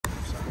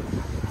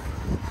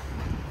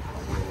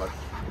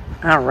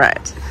All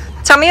right.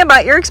 Tell me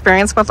about your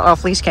experience with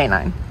Off-Leash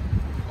Canine.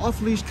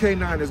 Off-Leash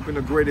Canine has been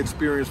a great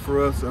experience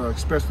for us,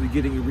 especially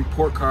getting your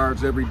report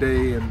cards every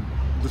day and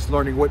just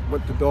learning what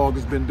the dog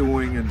has been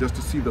doing, and just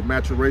to see the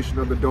maturation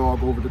of the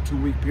dog over the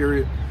 2-week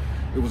period.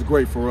 It was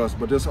great for us,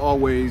 but just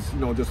always,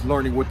 just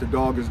learning what the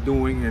dog is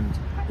doing, and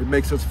it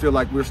makes us feel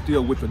like we're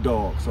still with the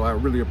dog. So I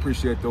really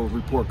appreciate those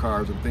report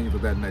cards and things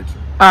of that nature.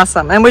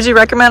 Awesome. And would you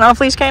recommend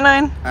Off-Leash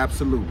Canine?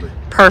 Absolutely.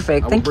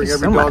 Perfect. Thank you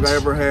so much. I will bring every dog I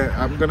ever had,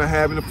 I'm going to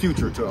have in the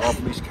future, to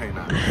Off-Leash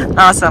Canine.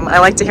 Awesome. I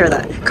like to hear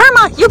that.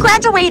 Karma, you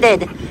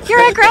graduated.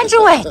 You're a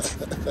graduate.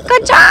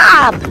 Good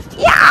job.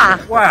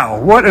 Yeah.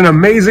 Wow, what an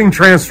amazing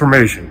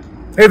transformation.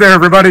 Hey there,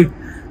 everybody.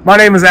 My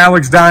name is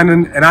Alex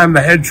Dinan, and I'm the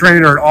head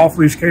trainer at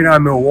Off-Leash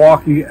Canine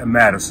Milwaukee and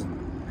Madison.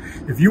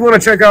 If you want to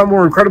check out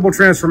more incredible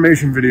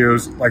transformation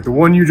videos like the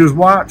one you just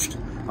watched,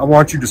 I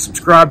want you to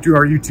subscribe to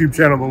our YouTube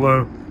channel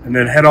below, and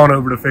then head on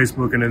over to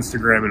Facebook and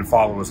Instagram and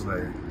follow us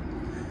there.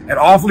 At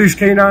Off-Leash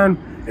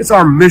Canine, it's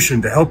our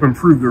mission to help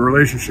improve the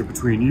relationship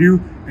between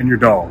you and your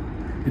dog.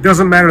 It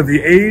doesn't matter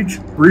the age,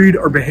 breed,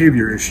 or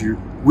behavior issue,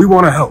 we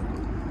want to help.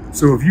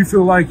 So if you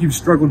feel like you've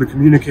struggled to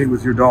communicate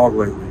with your dog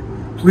lately,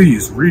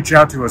 please reach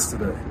out to us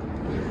today.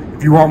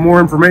 If you want more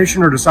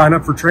information or to sign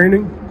up for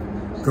training,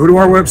 go to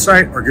our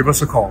website or give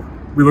us a call.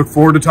 We look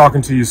forward to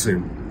talking to you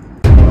soon.